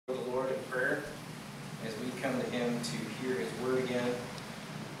him to hear his word again.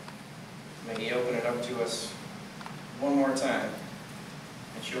 May he open it up to us one more time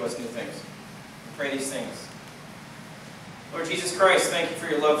and show us new things. We pray these things. Lord Jesus Christ, thank you for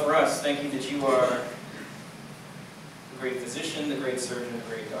your love for us. Thank you that you are the great physician, the great surgeon,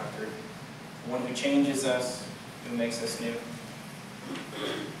 the great doctor, the one who changes us, who makes us new,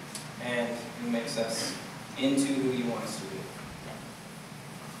 and who makes us into who you want us to be.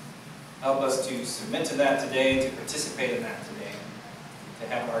 Help us to submit to that today, to participate in that today, to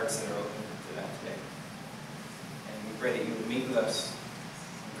have hearts that are open to that today. And we pray that you would meet with us.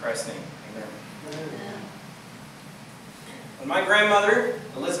 In Christ's name, amen. Amen. When my grandmother,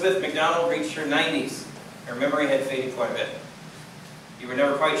 Elizabeth McDonald, reached her 90s, her memory had faded quite a bit. You were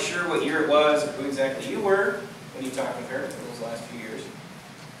never quite sure what year it was or who exactly you were when you talked with her for those last few years.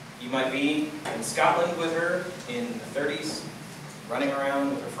 You might be in Scotland with her in the 30s, running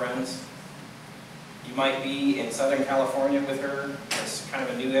around with her friends. You might be in Southern California with her as kind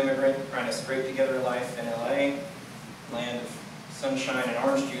of a new immigrant trying to scrape together a life in LA, land of sunshine and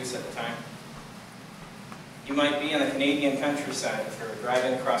orange juice at the time. You might be in the Canadian countryside with her,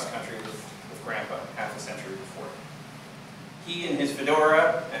 driving across country with Grandpa half a century before. He in his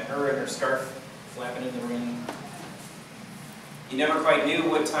fedora and her in her scarf flapping in the wind. You never quite knew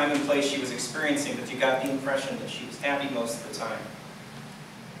what time and place she was experiencing, but you got the impression that she was happy most of the time.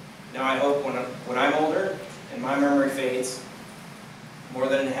 Now I hope when I'm older and my memory fades, more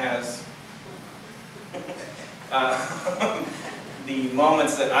than it has, the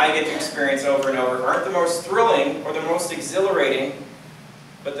moments that I get to experience over and over aren't the most thrilling or the most exhilarating,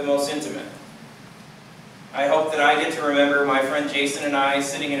 but the most intimate. I hope that I get to remember my friend Jason and I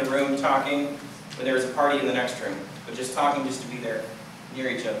sitting in a room talking when there was a party in the next room, but just talking just to be there, near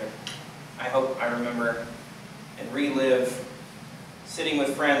each other. I hope I remember and relive sitting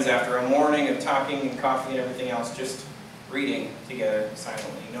with friends after a morning of talking and coffee and everything else, just reading together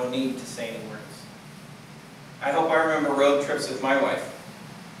silently, no need to say any words. I hope I remember road trips with my wife,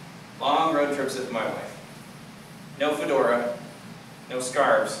 long road trips with my wife. No fedora, no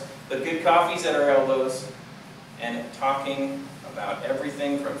scarves, but good coffees at our elbows, and talking about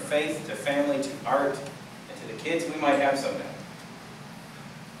everything from faith to family to art and to the kids we might have someday.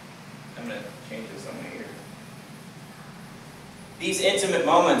 I'm going to change this on my ear. These intimate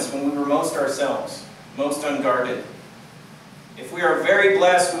moments when we were most ourselves, most unguarded. If we are very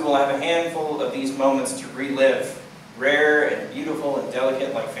blessed, we will have a handful of these moments to relive, rare and beautiful and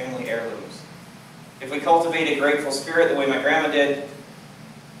delicate like family heirlooms. If we cultivate a grateful spirit the way my grandma did,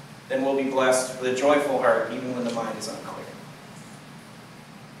 then we'll be blessed with a joyful heart even when the mind is unclear.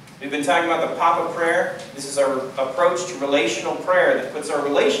 We've been talking about the Papa prayer. This is our approach to relational prayer that puts our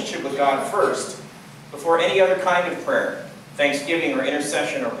relationship with God first before any other kind of prayer, thanksgiving or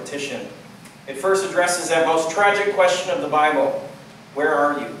intercession or petition. It first addresses that most tragic question of the Bible, where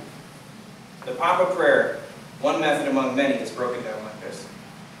are you? The Papa prayer, one method among many, is broken down like this.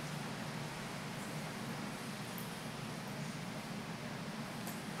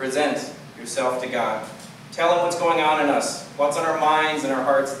 Present yourself to God. Tell Him what's going on in us, what's on our minds and our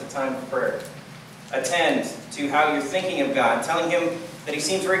hearts at the time of prayer. Attend to how you're thinking of God, telling Him that He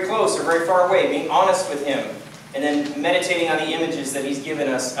seems very close or very far away, being honest with Him, and then meditating on the images that He's given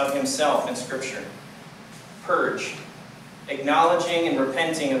us of Himself in Scripture. Purge. Acknowledging and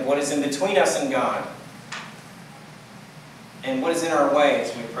repenting of what is in between us and God, and what is in our way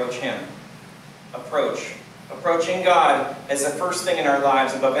as we approach Him. Approach. Approaching God as the first thing in our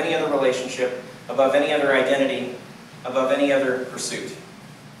lives above any other relationship, above any other identity, above any other pursuit.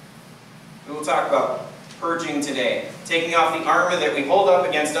 We will talk about purging today, taking off the armor that we hold up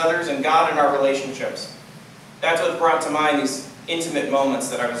against others and God in our relationships. That's what brought to mind these intimate moments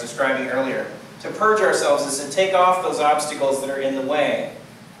that I was describing earlier. To purge ourselves is to take off those obstacles that are in the way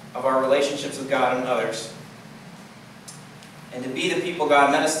of our relationships with God and others. And to be the people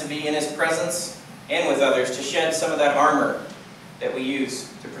God meant us to be in His presence and with others, to shed some of that armor that we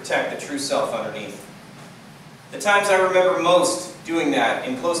use to protect the true self underneath. The times I remember most doing that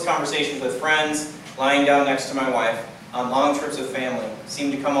in close conversations with friends, lying down next to my wife, on long trips with family,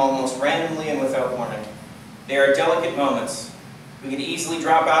 seem to come almost randomly and without warning. They are delicate moments. We can easily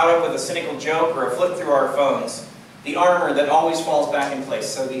drop out of with a cynical joke or a flip through our phones, the armor that always falls back in place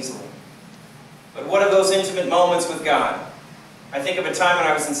so easily. But what are those intimate moments with God? I think of a time when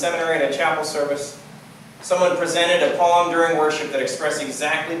I was in seminary at a chapel service. Someone presented a poem during worship that expressed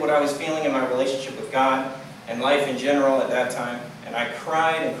exactly what I was feeling in my relationship with God and life in general at that time, and I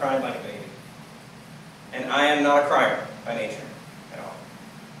cried and cried like a baby. And I am not a crier by nature at all,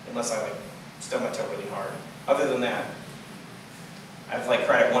 unless I stub my toe really hard. Other than that, I've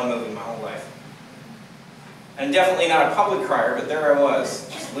cried at one movie my whole life. And definitely not a public crier, but there I was,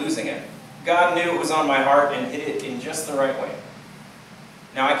 just losing it. God knew it was on my heart and hit it in just the right way.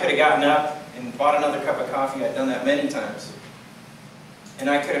 Now I could have gotten up and bought another cup of coffee. I'd done that many times. And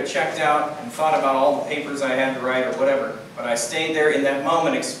I could have checked out and thought about all the papers I had to write or whatever. But I stayed there in that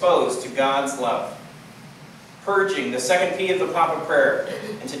moment exposed to God's love. Purging, the second P of the Papa Prayer.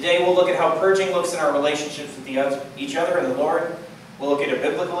 And today we'll look at how purging looks in our relationships with each other and the Lord. We'll look at a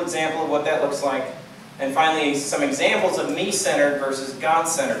biblical example of what that looks like. And finally, some examples of me-centered versus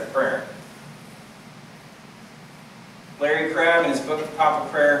God-centered prayer. Larry Crabb, in his book, The Papa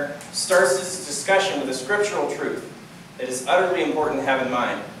Prayer, starts this discussion with a scriptural truth that is utterly important to have in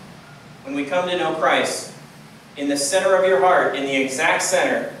mind. When we come to know Christ, in the center of your heart, in the exact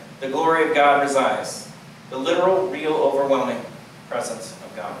center, the glory of God resides. The literal, real, overwhelming presence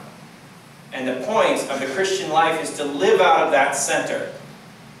of God. And the point of the Christian life is to live out of that center.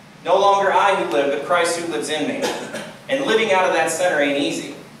 No longer I who live, but Christ who lives in me. And living out of that center ain't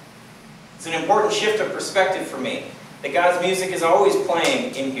easy. It's an important shift of perspective for me, that God's music is always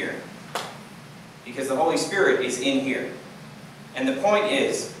playing in here, because the Holy Spirit is in here. And the point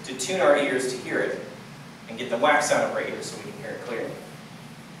is to tune our ears to hear it, and get the wax out of our ears so we can hear it clearly.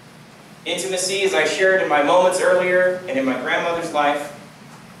 Intimacy, as I shared in my moments earlier and in my grandmother's life,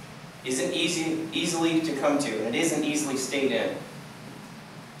 isn't easily to come to, and it isn't easily stayed in.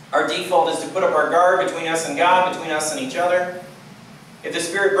 Our default is to put up our guard between us and God, between us and each other. If the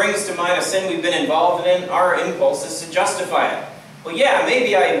Spirit brings to mind a sin we've been involved in, our impulse is to justify it. Well, yeah,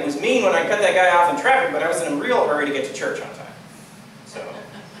 maybe I was mean when I cut that guy off in traffic, but I was in a real hurry to get to church on time. So.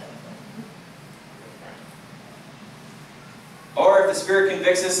 Or if the Spirit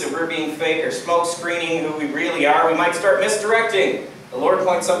convicts us that we're being fake or smoke screening who we really are, we might start misdirecting. The Lord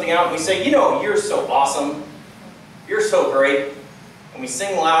points something out and we say, you know, you're so awesome. You're so great. And we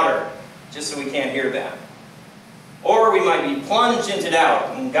sing louder just so we can't hear that. Or we might be plunged into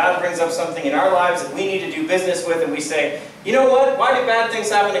doubt and God brings up something in our lives that we need to do business with and we say, you know what, why do bad things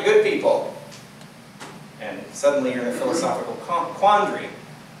happen to good people? And suddenly you're in a philosophical quandary.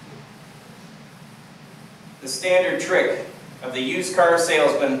 The standard trick of the used car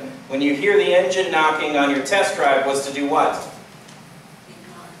salesman when you hear the engine knocking on your test drive was to do what?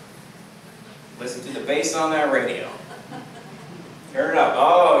 Listen to the bass on that radio. Turn it up.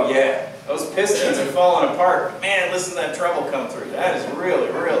 Oh yeah, those pistons are falling apart. Man, listen to that treble come through. That is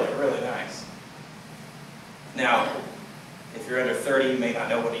really, really, really nice. Now, if you're under 30, you may not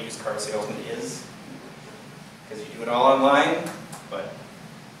know what a used car salesman is, because you do it all online, but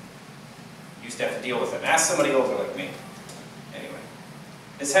you used to have to deal with them. Ask somebody older like me. Anyway,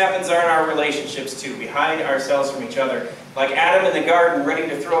 this happens in our relationships too. We hide ourselves from each other, like Adam in the garden, ready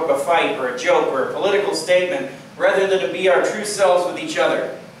to throw up a fight or a joke or a political statement, rather than to be our true selves with each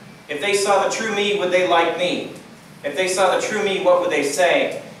other. If they saw the true me, would they like me? If they saw the true me, what would they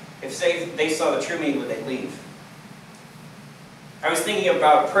say? If they saw the true me, would they leave? I was thinking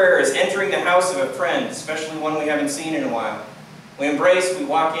about prayer as entering the house of a friend, especially one we haven't seen in a while. We embrace, we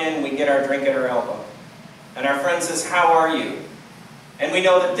walk in, we get our drink at our elbow. And our friend says, how are you? And we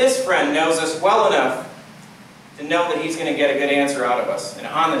know that this friend knows us well enough to know that he's going to get a good answer out of us, an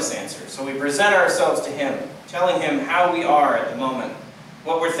honest answer. So we present ourselves to him, telling him how we are at the moment,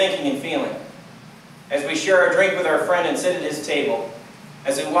 what we're thinking and feeling. As we share our drink with our friend and sit at his table,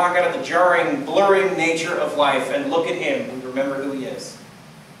 as we walk out of the jarring, blurring nature of life and look at him, we remember who he is.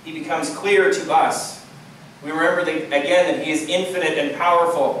 He becomes clear to us. We remember again that he is infinite and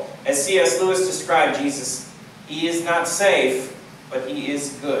powerful. As C.S. Lewis described Jesus, he is not safe, but he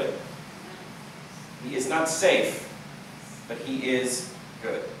is good. He is not safe, but he is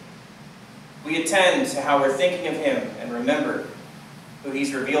good. We attend to how we're thinking of him and remember who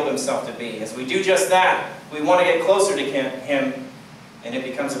he's revealed himself to be. As we do just that, we want to get closer to him, and it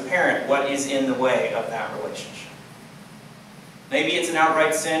becomes apparent what is in the way of that relationship. Maybe it's an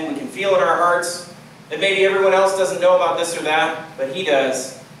outright sin. We can feel in our hearts that maybe everyone else doesn't know about this or that, but he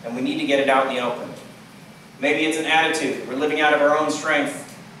does, and we need to get it out in the open. Maybe it's an attitude. We're living out of our own strength,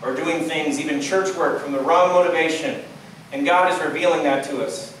 or doing things, even church work, from the wrong motivation, and God is revealing that to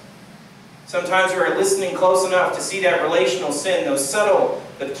us. Sometimes we are listening close enough to see that relational sin, those subtle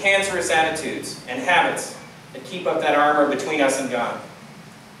but cancerous attitudes and habits that keep up that armor between us and God.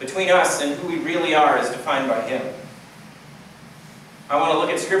 Between us and who we really are is defined by him. I want to look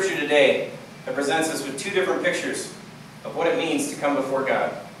at Scripture today that presents us with two different pictures of what it means to come before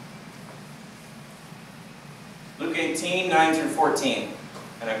God. Luke 18, 9 through 14.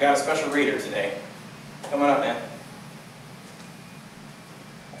 And I've got a special reader today. Come on up, man.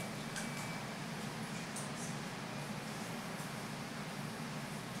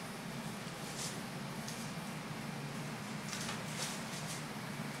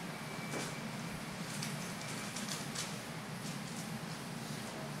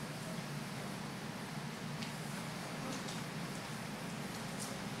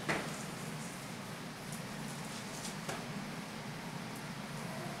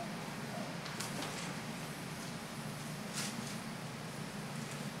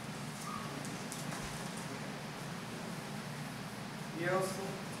 also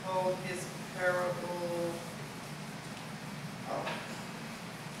told his parable.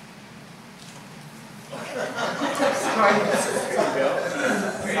 Sorry.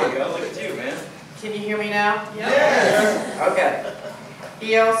 There you go. Look at you, man. Can you hear me now? Yes. Okay.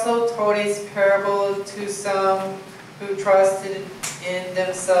 He also told his parable to some who trusted in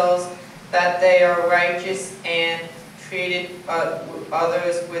themselves that they are righteous and treated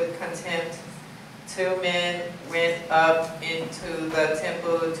others with contempt. 2 men went up into the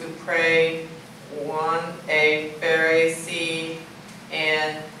temple to pray, one a Pharisee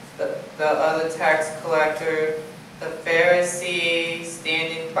and the other tax collector. The Pharisee,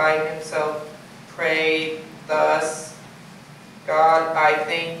 standing by himself, prayed thus: God, I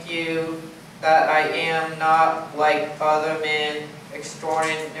thank you that I am not like other men,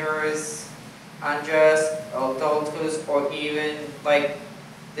 extortioners, unjust, adulterers, or even like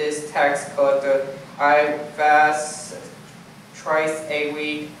this tax collector. I fast twice a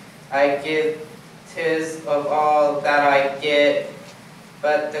week. I give tithes of all that I get.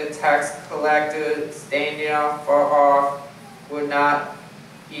 But the tax collector, standing far off, would not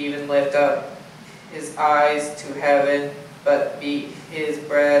even lift up his eyes to heaven, but beat his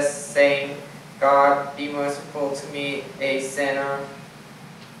breast, saying, God, be merciful to me, a sinner.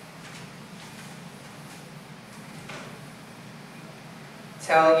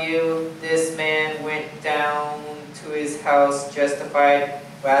 Tell you, this man went down to his house justified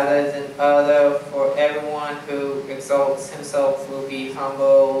rather than other, for everyone who exalts himself will be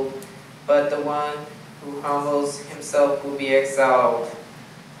humbled, but the one who humbles himself will be exalted.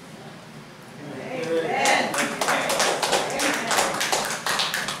 Amen.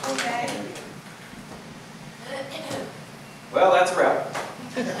 Well, that's a wrap.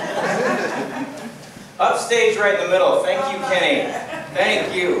 Upstage right in the middle. Thank you, Kenny.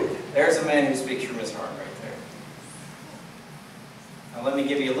 Thank you. There's a man who speaks from his heart right there. Now let me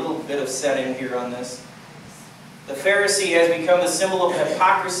give you a little bit of setting here on this. The Pharisee has become the symbol of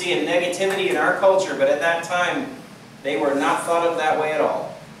hypocrisy and negativity in our culture, but at that time, they were not thought of that way at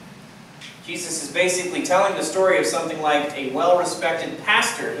all. Jesus is basically telling the story of something like a well-respected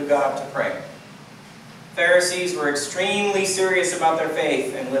pastor who got up to pray. Pharisees were extremely serious about their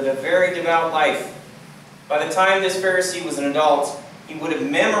faith and lived a very devout life. By the time this Pharisee was an adult, he would have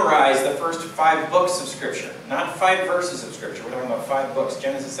memorized the first 5 books of Scripture. Not 5 verses of Scripture. We're talking about 5 books.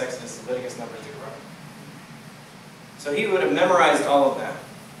 Genesis, Exodus, Leviticus, Numbers, Deuteronomy. So he would have memorized all of that.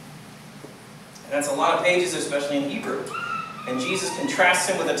 And that's a lot of pages, especially in Hebrew. And Jesus contrasts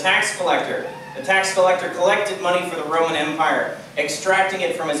him with a tax collector. The tax collector collected money for the Roman Empire, extracting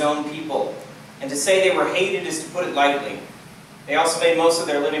it from his own people. And to say they were hated is to put it lightly. They also made most of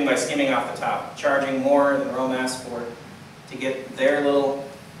their living by skimming off the top, charging more than Rome asked for to get their little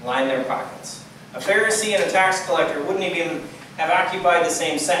line in their pockets. A Pharisee and a tax collector wouldn't even have occupied the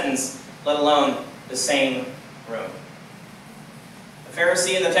same sentence, let alone the same room. The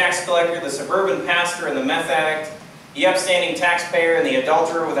Pharisee and the tax collector, the suburban pastor and the meth addict, the upstanding taxpayer and the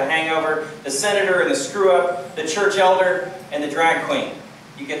adulterer with a hangover, the senator and the screw-up, the church elder and the drag queen.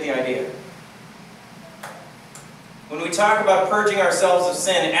 You get the idea. When we talk about purging ourselves of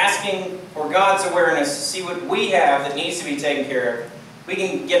sin, asking for God's awareness to see what we have that needs to be taken care of, we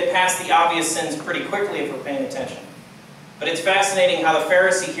can get past the obvious sins pretty quickly if we're paying attention. But it's fascinating how the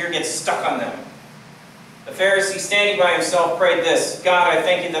Pharisee here gets stuck on them. The Pharisee, standing by himself, prayed this: God, I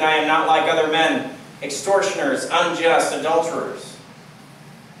thank you that I am not like other men, extortioners, unjust, adulterers.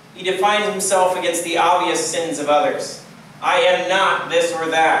 He defined himself against the obvious sins of others. I am not this or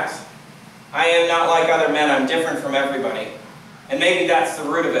that. I am not like other men. I'm different from everybody. And maybe that's the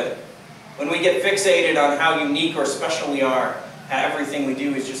root of it. When we get fixated on how unique or special we are, how everything we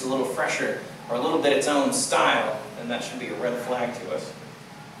do is just a little fresher or a little bit its own style, then that should be a red flag to us.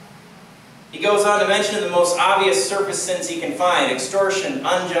 He goes on to mention the most obvious surface sins he can find: extortion,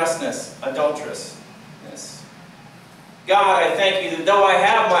 unjustness, adulterousness. God, I thank you that though I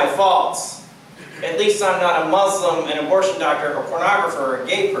have my faults, at least I'm not a Muslim, an abortion doctor, a pornographer, or a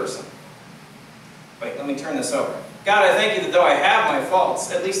gay person. Wait, let me turn this over. God, I thank you that though I have my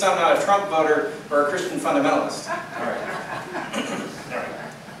faults, at least I'm not a Trump voter or a Christian fundamentalist. All right. All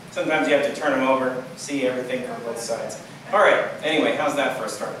right. Sometimes you have to turn them over, see everything from both sides. All right. Anyway, how's that for a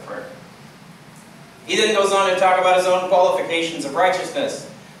start of prayer? He then goes on to talk about his own qualifications of righteousness.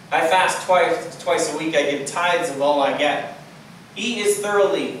 I fast twice a week. I give tithes of all I get. He is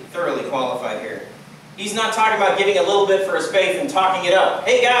thoroughly qualified here. He's not talking about giving a little bit for his faith and talking it up.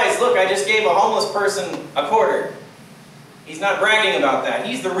 Hey guys, look, I just gave a homeless person a quarter. He's not bragging about that.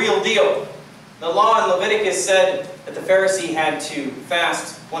 He's the real deal. The law in Leviticus said that the Pharisee had to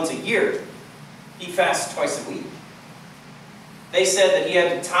fast once a year. He fasts twice a week. They said that he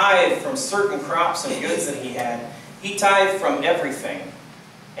had to tithe from certain crops and goods that he had. He tithed from everything.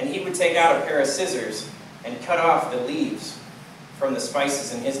 And he would take out a pair of scissors and cut off the leaves from the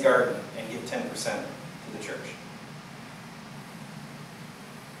spices in his garden and give 10% to the church.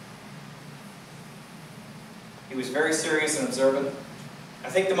 He was very serious and observant. I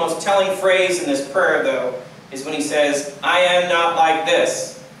think the most telling phrase in this prayer, though, is when he says, I am not like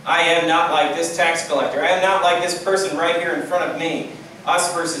this. I am not like this tax collector. I am not like this person right here in front of me.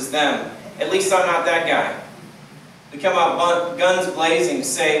 Us versus them. At least I'm not that guy. We come out guns blazing to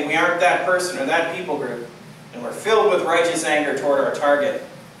say we aren't that person or that people group, and we're filled with righteous anger toward our target.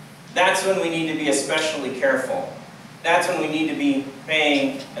 That's when we need to be especially careful. That's when we need to be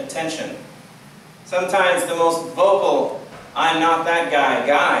paying attention. Sometimes the most vocal, I'm not that guy,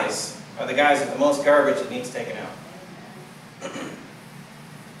 guys are the guys with the most garbage that needs taken out.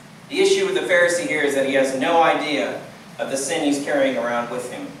 The issue with the Pharisee here is that he has no idea of the sin he's carrying around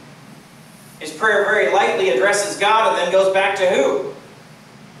with him. His prayer very lightly addresses God and then goes back to who?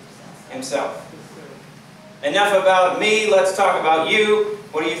 Himself. Enough about me, let's talk about you.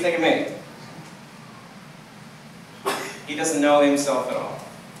 What do you think of me? He doesn't know himself at all.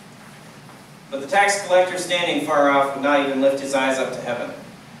 But the tax collector standing far off would not even lift his eyes up to heaven.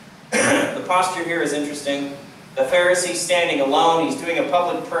 The posture here is interesting. The Pharisee standing alone, he's doing a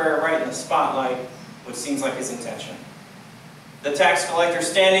public prayer right in the spotlight, which seems like his intention. The tax collector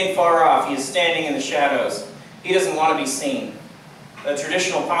standing far off, he is standing in the shadows. He doesn't want to be seen. The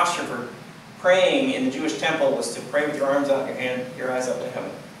traditional posture for praying in the Jewish temple was to pray with your arms out, your eyes up to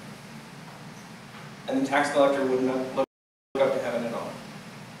heaven. And the tax collector would not look up to heaven at all.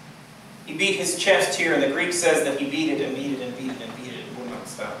 He beat his chest here, and the Greek says that he beat it and beat it and beat it and beat it and would not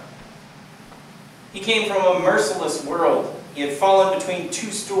stop. He came from a merciless world. He had fallen between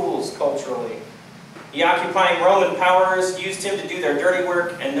two stools culturally. The occupying Roman powers used him to do their dirty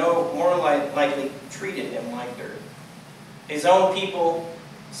work and no more likely treated him like dirt. His own people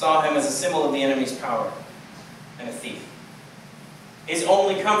saw him as a symbol of the enemy's power and a thief. His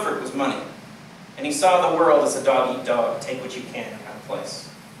only comfort was money, and he saw the world as a dog-eat-dog, take what you can kind of place.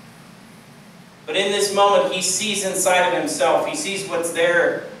 But in this moment, he sees inside of himself. He sees what's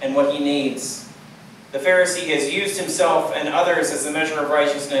there and what he needs. The Pharisee has used himself and others as a measure of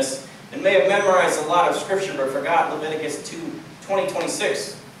righteousness and may have memorized a lot of Scripture but forgot Leviticus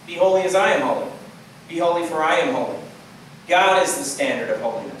 20:26. Be holy as I am holy. Be holy for I am holy. God is the standard of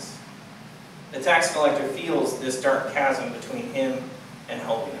holiness. The tax collector feels this dark chasm between him and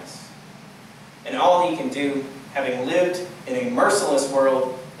holiness. And all he can do, having lived in a merciless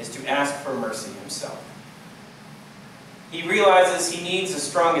world, is to ask for mercy himself. He realizes he needs the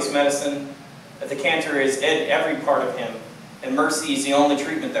strongest medicine, that the cancer is in every part of him, and mercy is the only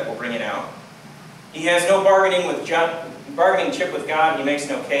treatment that will bring it out. He has no bargaining chip with God. He makes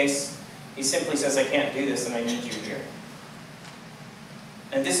no case. He simply says, I can't do this and I need you here.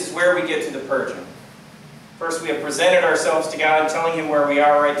 And this is where we get to the purging. First, we have presented ourselves to God, telling him where we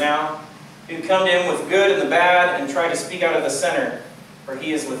are right now. We've come to him with good and the bad and try to speak out of the center, for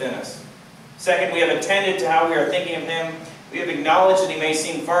he is within us. Second, we have attended to how we are thinking of him. We have acknowledged that he may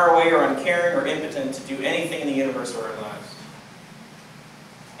seem far away or uncaring or impotent to do anything in the universe or our lives.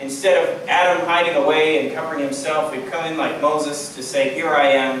 Instead of Adam hiding away and covering himself, we've come in like Moses to say, here I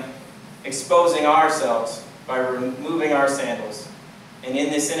am, exposing ourselves by removing our sandals. And in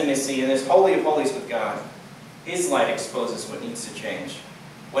this intimacy, in this holy of holies with God, his light exposes what needs to change,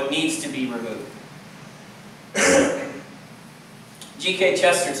 what needs to be removed. G.K.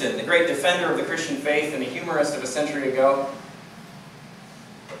 Chesterton, the great defender of the Christian faith and a humorist of a century ago,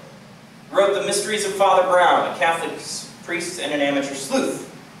 wrote The Mysteries of Father Brown, a Catholic priest and an amateur sleuth.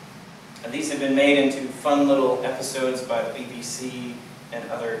 And these have been made into fun little episodes by the BBC and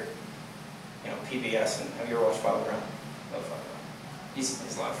other, PBS. And have you ever watched Father Brown? Love Father Brown.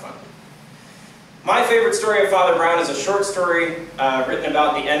 He's a lot of fun. My favorite story of Father Brown is a short story written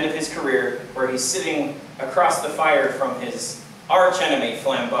about the end of his career, where he's sitting across the fire from his arch-enemy,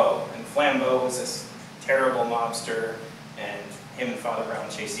 Flambeau. And Flambeau was this terrible mobster, and him and Father Brown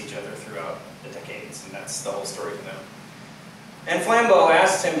chased each other throughout the decades, and that's the whole story to them. And Flambeau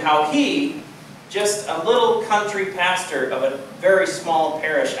asked him how he, just a little country pastor of a very small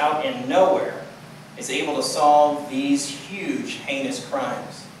parish out in nowhere, is able to solve these huge, heinous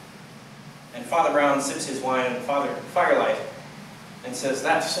crimes. And Father Brown sips his wine in firelight and says,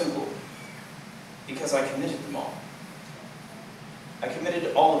 that's simple, because I committed them all. I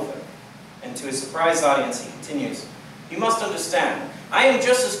committed all of them. And to his surprised audience, he continues, you must understand, I am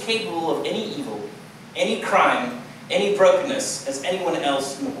just as capable of any evil, any crime, any brokenness as anyone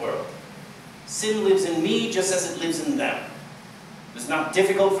else in the world. Sin lives in me just as it lives in them. It is not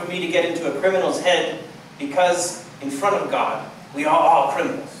difficult for me to get into a criminal's head because in front of God, we are all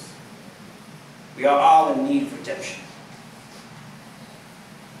criminals. We are all in need of redemption.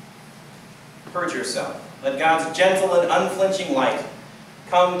 Purge yourself. Let God's gentle and unflinching light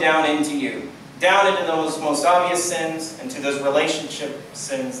come down into you. Down into those most obvious sins and to those relationship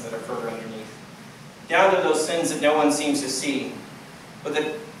sins that are further underneath. Down to those sins that no one seems to see, but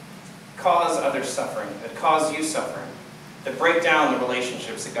that cause others suffering, that cause you suffering, that break down the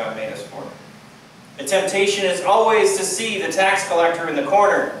relationships that God made us for. The temptation is always to see the tax collector in the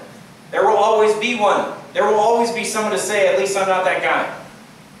corner. There will always be one. There will always be someone to say, at least I'm not that guy.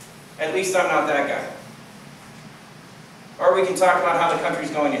 At least I'm not that guy. Or we can talk about how the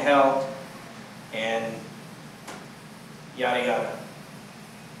country's going to hell and yada yada.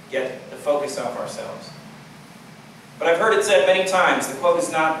 Get the focus off ourselves. But I've heard it said many times, the quote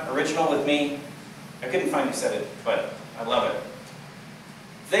is not original with me. I couldn't find who said it, but I love it.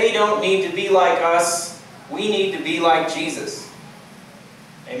 They don't need to be like us. We need to be like Jesus.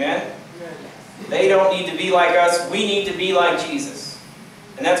 Amen? They don't need to be like us. We need to be like Jesus.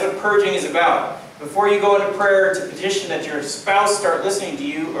 And that's what purging is about. Before you go into prayer to petition that your spouse start listening to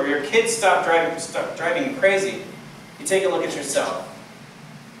you or your kids stop driving you crazy, you take a look at yourself.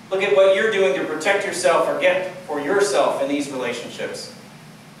 Look at what you're doing to protect yourself or get for yourself in these relationships.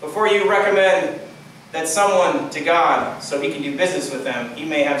 Before you recommend that someone to God so He can do business with them, He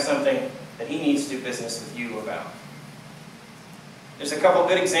may have something that He needs to do business with you about. There's a couple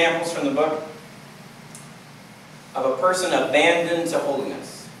good examples from the book of a person abandoned to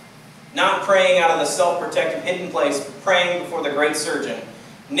holiness. Not praying out of the self-protective hidden place, but praying before the great surgeon,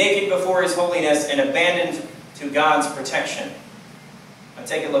 naked before His holiness and abandoned to God's protection. Now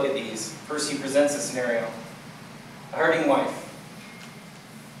take a look at these. First, he presents a scenario. A hurting wife.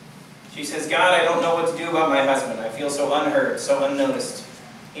 She says, God, I don't know what to do about my husband. I feel so unheard, so unnoticed.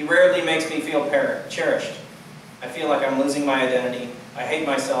 He rarely makes me feel cherished. I feel like I'm losing my identity. I hate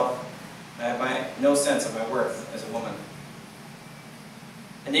myself. I have no sense of my worth as a woman.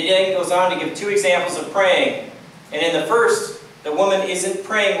 And then he goes on to give two examples of praying. And in the first, the woman isn't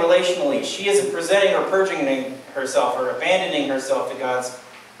praying relationally. She isn't presenting or purging herself or abandoning herself to God's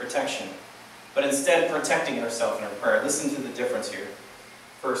protection, but instead protecting herself in her prayer. Listen to the difference here.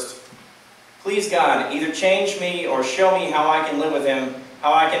 First, please God, either change me or show me how I can live with Him,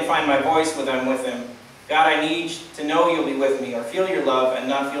 how I can find my voice when I'm with Him. God, I need to know You'll be with me or feel Your love and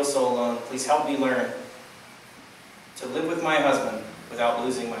not feel so alone. Please help me learn to live with my husband without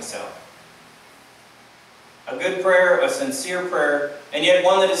losing myself. A good prayer, a sincere prayer, and yet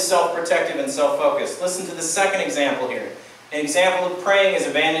one that is self-protective and self-focused. Listen to the second example here. An example of praying is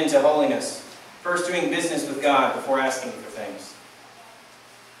abandoned to holiness. First doing business with God before asking for things.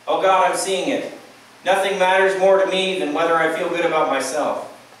 Oh God, I'm seeing it. Nothing matters more to me than whether I feel good about myself.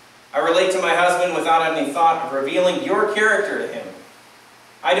 I relate to my husband without any thought of revealing Your character to him.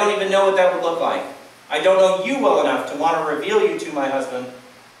 I don't even know what that would look like. I don't know You well enough to want to reveal You to my husband.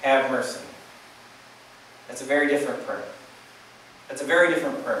 Have mercy. That's a very different prayer. That's a very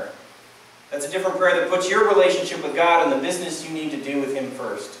different prayer. That's a different prayer that puts your relationship with God and the business you need to do with Him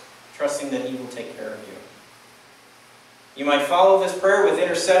first, trusting that He will take care of you. You might follow this prayer with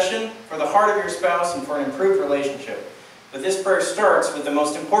intercession for the heart of your spouse and for an improved relationship. But this prayer starts with the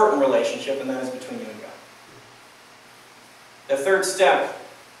most important relationship, and that is between you and God. The third step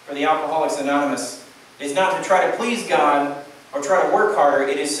for the Alcoholics Anonymous is not to try to please God or try to work harder.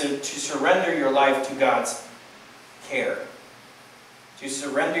 It is to surrender your life to God's care. To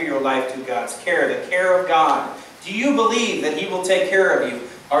surrender your life to God's care, the care of God. Do you believe that He will take care of you?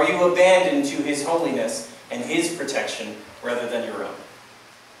 Are you abandoned to His holiness and His protection rather than your own?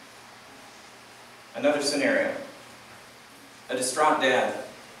 Another scenario. A distraught dad.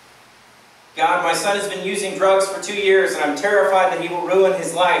 God, my son has been using drugs for 2 years and I'm terrified that he will ruin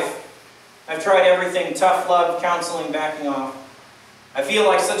his life. I've tried everything, tough love, counseling, backing off. I feel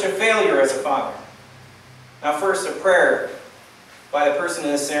like such a failure as a father. Now first, a prayer by the person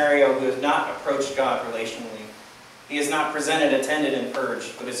in this scenario who has not approached God relationally. He has not presented, attended, and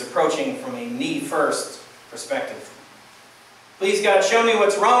purged, but is approaching from a me-first perspective. Please, God, show me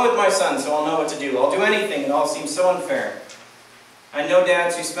what's wrong with my son so I'll know what to do. I'll do anything. It all seems so unfair. I know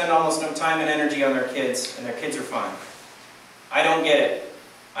dads who spend almost no time and energy on their kids, and their kids are fine. I don't get it.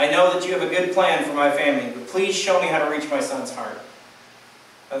 I know that You have a good plan for my family, but please show me how to reach my son's heart.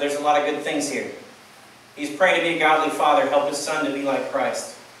 Now, there's a lot of good things here. He's praying to be a godly father, help his son to be like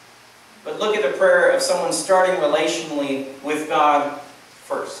Christ. But look at the prayer of someone starting relationally with God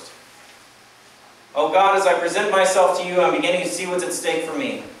first. Oh God, as I present myself to You, I'm beginning to see what's at stake for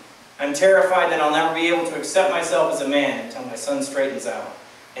me. I'm terrified that I'll never be able to accept myself as a man until my son straightens out.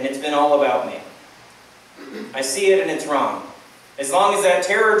 And it's been all about me. I see it and it's wrong. As long as that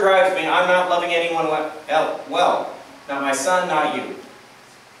terror drives me, I'm not loving anyone well. Not my son, not you.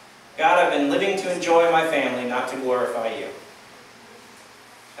 God, I've been living to enjoy my family, not to glorify you.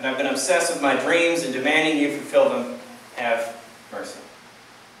 And I've been obsessed with my dreams and demanding you fulfill them. Have mercy.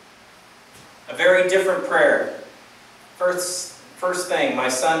 A very different prayer. First thing, my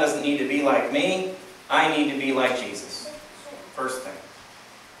son doesn't need to be like me. I need to be like Jesus. First thing.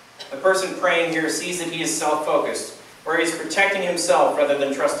 The person praying here sees that he is self-focused, where he's protecting himself rather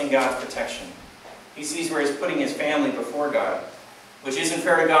than trusting God's protection. He sees where he's putting his family before God, which isn't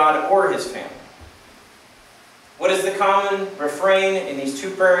fair to God or his family. What is the common refrain in these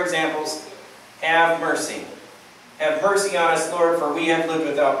two prayer examples? Have mercy. Have mercy on us, Lord, for we have lived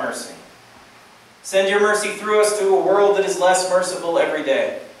without mercy. Send your mercy through us to a world that is less merciful every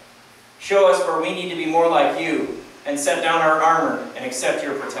day. Show us where we need to be more like you and set down our armor and accept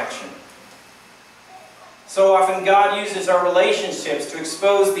your protection. So often God uses our relationships to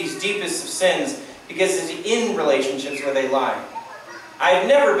expose these deepest of sins because it's in relationships where they lie. I have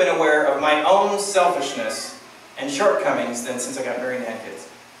never been aware of my own selfishness and shortcomings since I got married and had kids.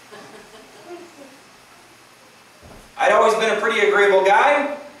 I'd always been a pretty agreeable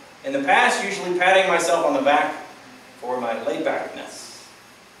guy. In the past, usually patting myself on the back for my laid-backness.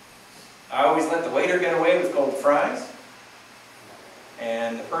 I always let the waiter get away with cold fries.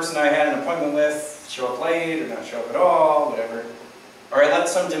 And the person I had an appointment with show up late or not show up at all, whatever. Or I let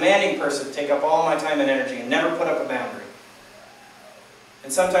some demanding person take up all my time and energy and never put up a boundary.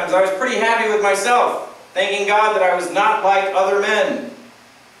 And sometimes I was pretty happy with myself, thanking God that I was not like other men.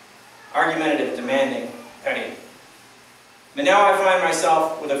 Argumentative, demanding, petty. But now I find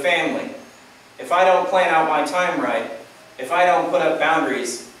myself with a family. If I don't plan out my time right, if I don't put up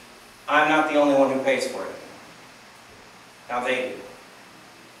boundaries, I'm not the only one who pays for it. Now they do.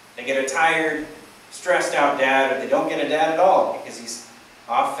 They get a tired, stressed out dad, or they don't get a dad at all because he's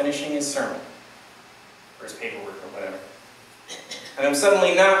off finishing his sermon or his paperwork or whatever. And I'm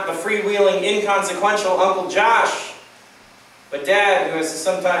suddenly not the freewheeling, inconsequential Uncle Josh, but Dad who has to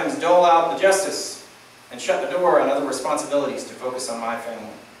sometimes dole out the justice and shut the door on other responsibilities to focus on my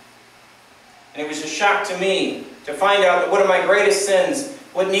family. And it was a shock to me to find out that one of my greatest sins,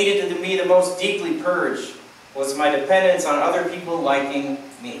 what needed to be the most deeply purged, was my dependence on other people liking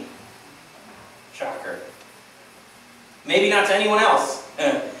me. Shocker. Maybe not to anyone else,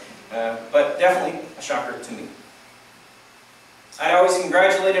 but definitely a shocker to me. I'd always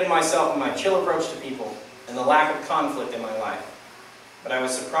congratulated myself on my chill approach to people and the lack of conflict in my life. But I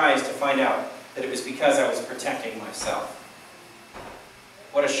was surprised to find out that it was because I was protecting myself.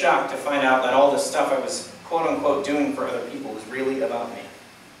 What a shock to find out that all the stuff I was quote-unquote doing for other people was really about me.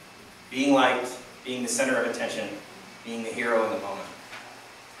 Being liked, being the center of attention, being the hero in the moment.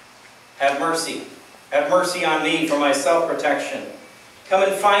 Have mercy. Have mercy on me for my self-protection. Come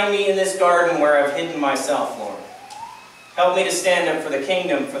and find me in this garden where I've hidden myself, Lord. Help me to stand up for the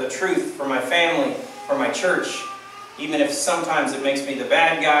kingdom, for the truth, for my family, for my church, even if sometimes it makes me the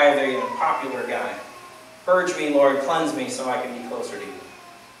bad guy, the unpopular guy. Purge me, Lord, cleanse me so I can be closer to you.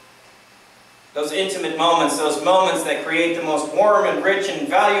 Those intimate moments, those moments that create the most warm and rich and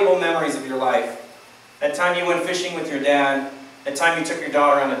valuable memories of your life. That time you went fishing with your dad, that time you took your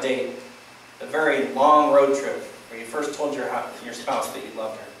daughter on a date, the very long road trip where you first told your spouse that you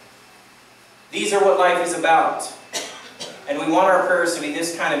loved her. These are what life is about. And we want our prayers to be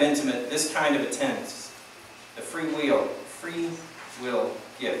this kind of intimate, this kind of intense. The free will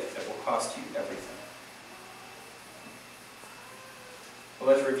gift that will cost you everything. Well,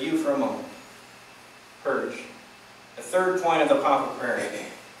 let's review for a moment. Purge. The third point of the Papa Prayer.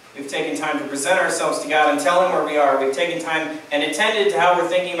 We've taken time to present ourselves to God and tell Him where we are. We've taken time and attended to how we're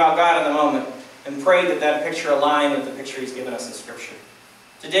thinking about God in the moment and prayed that that picture aligned with the picture He's given us in Scripture.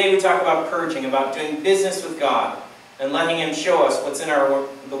 Today we talk about purging, about doing business with God and letting Him show us what's in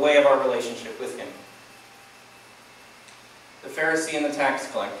the way of our relationship with Him. The Pharisee and the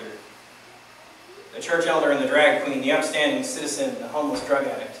tax collector, the church elder and the drag queen, the upstanding citizen and the homeless drug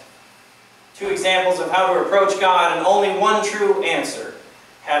addict. Two examples of how to approach God and only one true answer.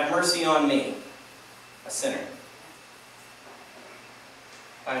 Have mercy on me, a sinner.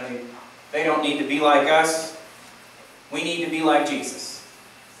 Finally, they don't need to be like us. We need to be like Jesus.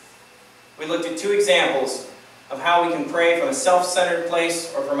 We looked at two examples of how we can pray from a self-centered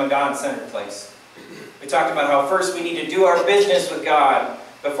place or from a God-centered place. We talked about how first we need to do our business with God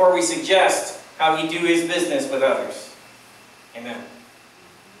before we suggest how He do His business with others. Amen.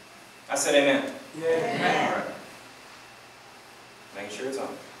 I said amen. Yeah. All right. Making sure it's on.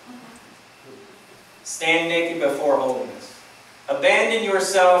 Stand naked before holiness. Abandon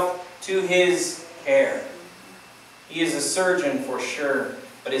yourself to His care. He is a surgeon for sure,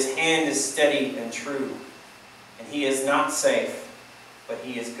 but His hand is steady and true. And He is not safe, but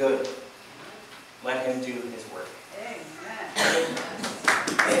He is good. Let Him do His work.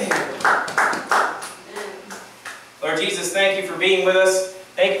 Lord Jesus, thank You for being with us.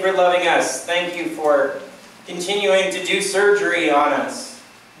 Thank You for loving us. Thank You for continuing to do surgery on us,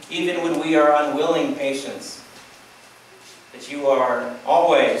 even when we are unwilling patients. That You are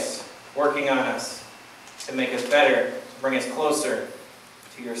always working on us to make us better, to bring us closer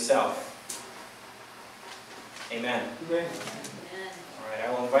to Yourself. Amen. Amen. All right,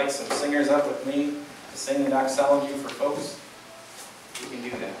 I will invite some singers up with me to sing the doxology for folks. You can do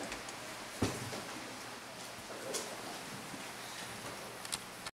that.